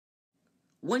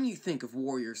When you think of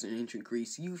warriors in ancient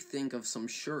Greece, you think of some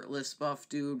shirtless buff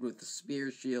dude with a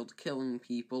spear shield killing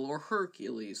people, or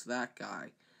Hercules, that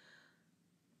guy.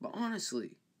 But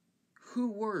honestly, who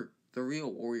were the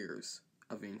real warriors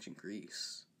of ancient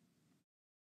Greece?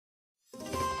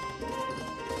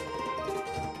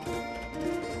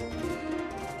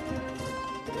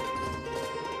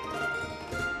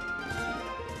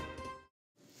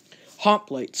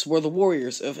 Hoplites were the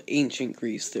warriors of ancient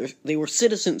Greece. They were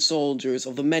citizen soldiers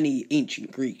of the many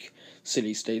ancient Greek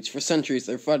city-states. For centuries,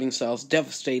 their fighting styles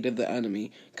devastated the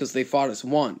enemy because they fought as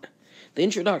one. The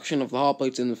introduction of the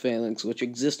hoplites in the phalanx, which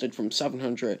existed from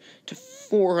 700 to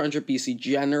 400 BC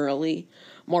generally,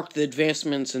 marked the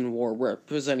advancements in war,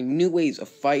 representing new ways of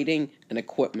fighting and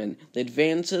equipment. The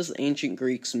advances the ancient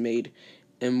Greeks made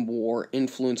in war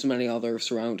influenced many other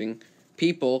surrounding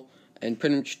people, and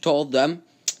pretty much told them,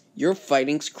 "Your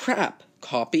fighting's crap.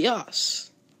 Copy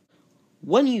us."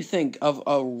 When you think of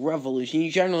a revolution,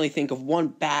 you generally think of one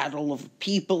battle of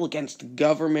people against the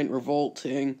government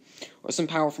revolting, or some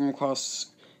power from across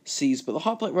seas, but the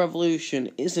Hoplite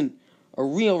Revolution isn't a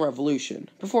real revolution.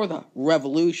 Before the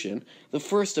revolution, the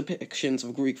first depictions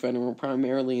of Greek fighting were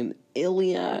primarily in the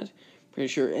Iliad, pretty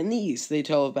sure. In these, they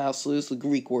tell of basileus, the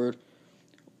Greek word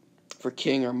for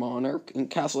king or monarch, and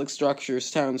castle-like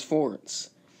structures, towns,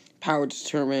 forts. Power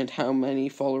determined how many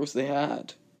followers they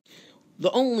had.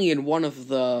 The only and one of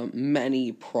the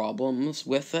many problems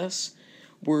with this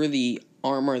were the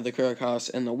armor, the cuirass,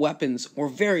 and the weapons were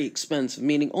very expensive,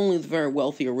 meaning only the very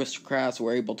wealthy aristocrats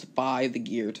were able to buy the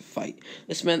gear to fight.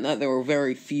 This meant that there were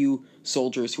very few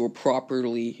soldiers who were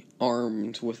properly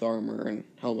armed with armor and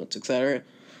helmets, etc.,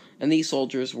 and these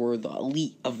soldiers were the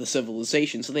elite of the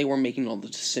civilization, so they were making all the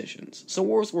decisions. So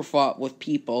wars were fought with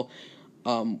people,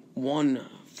 one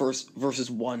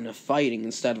versus one fighting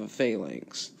instead of a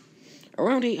phalanx.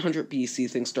 Around 800 BC,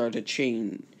 things started to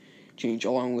change,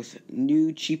 along with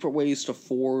new, cheaper ways to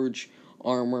forge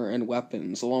armor and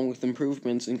weapons, along with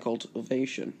improvements in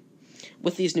cultivation.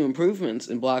 With these new improvements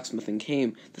in blacksmithing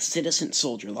came the citizen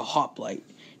soldier, the hoplite.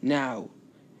 Now,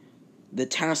 the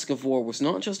task of war was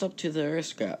not just up to the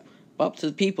aristocrat, but up to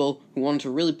the people who wanted to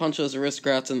really punch those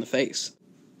aristocrats in the face.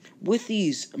 With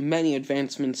these many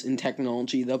advancements in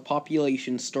technology, the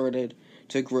population started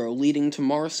to grow, leading to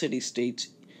more city-states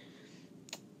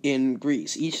in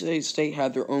Greece. Each city-state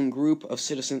had their own group of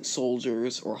citizen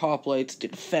soldiers, or hoplites, to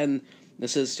defend the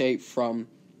city-state from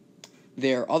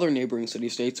their other neighboring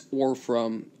city-states or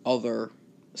from other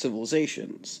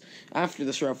civilizations. After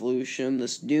this revolution,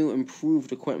 this new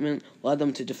improved equipment led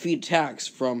them to defeat attacks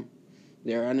from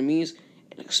their enemies,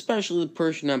 and especially the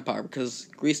Persian Empire, because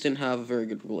Greece didn't have a very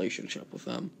good relationship with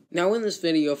them. Now, in this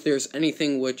video, if there's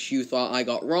anything which you thought I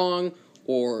got wrong,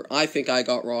 or I think I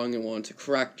got wrong and want to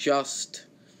correct, just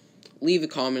leave a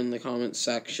comment in the comment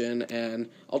section, and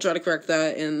I'll try to correct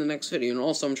that in the next video. And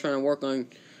also, I'm trying to work on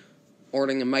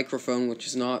ordering a microphone, which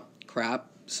is not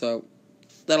crap, so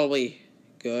that'll be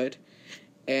good.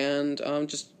 And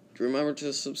just remember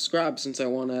to subscribe, since I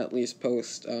want to at least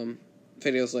post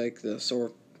videos like this,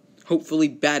 or hopefully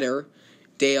better,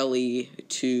 daily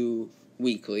to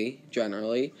weekly,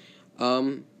 generally.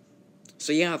 So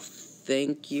yeah,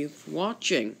 thank you for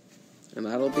watching, and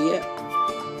that'll be it.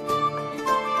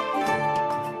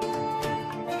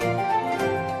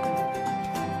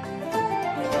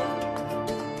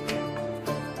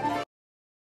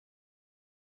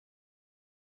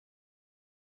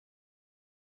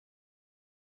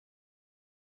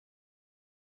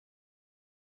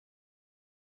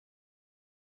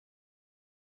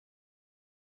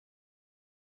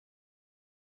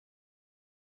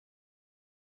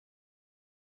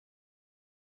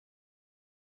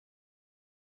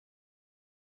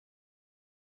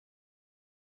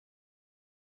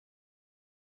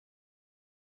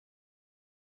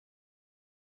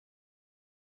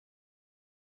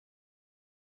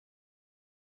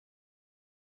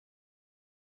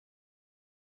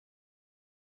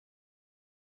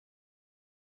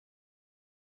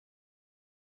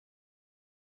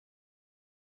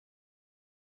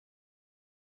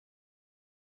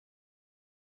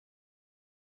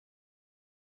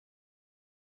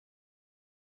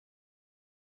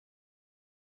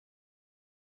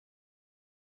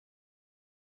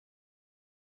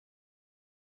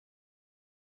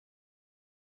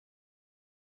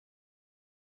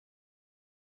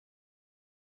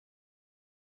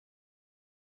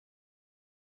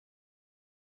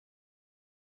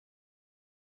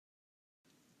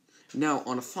 Now,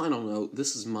 on a final note,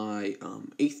 this is my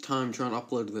 8th time trying to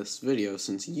upload this video,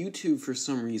 since YouTube, for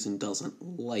some reason,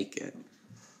 doesn't like it.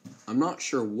 I'm not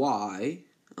sure why.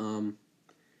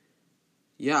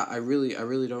 yeah, I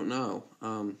really don't know.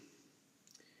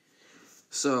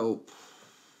 So,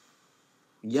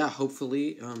 yeah,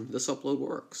 hopefully this upload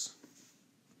works.